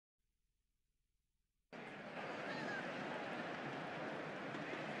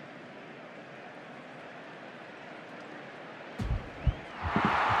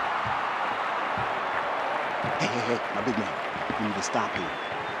Now, big man, you need to stop here.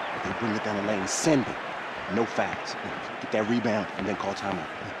 If they bring it down the lane, send it. No fouls. Get that rebound and then call timeout.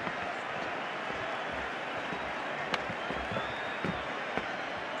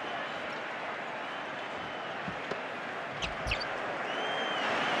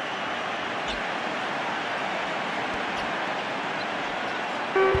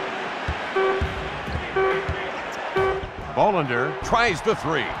 Bolander tries the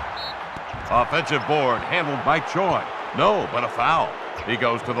three. Offensive board handled by Choi. No, but a foul. He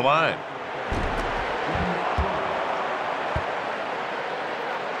goes to the line.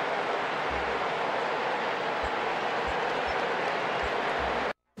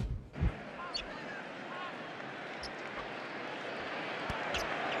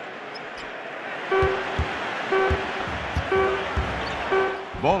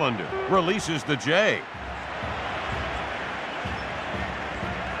 Bolander releases the J.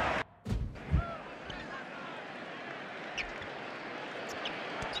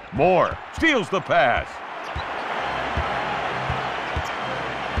 Moore steals the pass.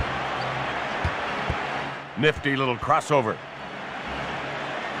 Nifty little crossover.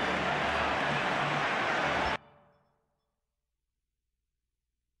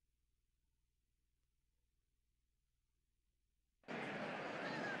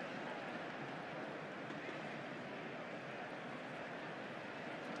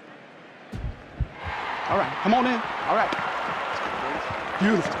 All right, come on in. All right.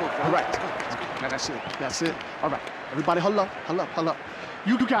 Beautiful. All right. Now that's it. That's it. All right. Everybody huddle up, huddle up, huddle up.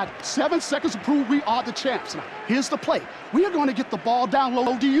 You got 7 seconds to prove we are the champs. Now, here's the play. We are going to get the ball down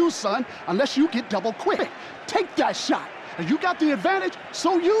low to you, son, unless you get double quick. Take that shot. And you got the advantage,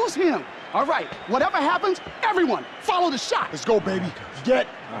 so use him. All right. Whatever happens, everyone, follow the shot. Let's go, baby. Get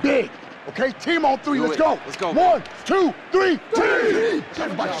big. Okay, team on three. Let's go. Let's go. 1, 2, 3, team.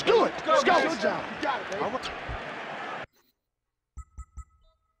 Everybody, let's do it. Let's go. Good job. You got it, baby.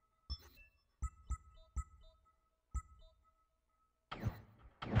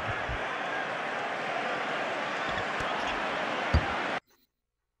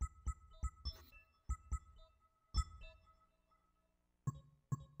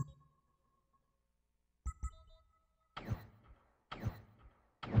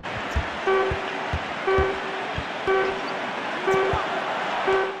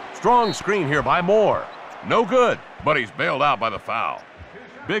 Strong screen here by Moore. No good, but he's bailed out by the foul.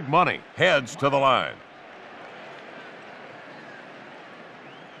 Big Money heads to the line.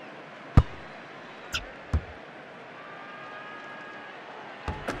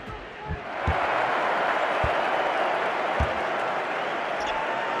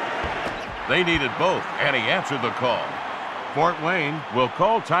 They needed both, and he answered the call. Fort Wayne will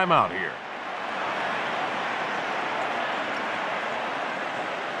call timeout here.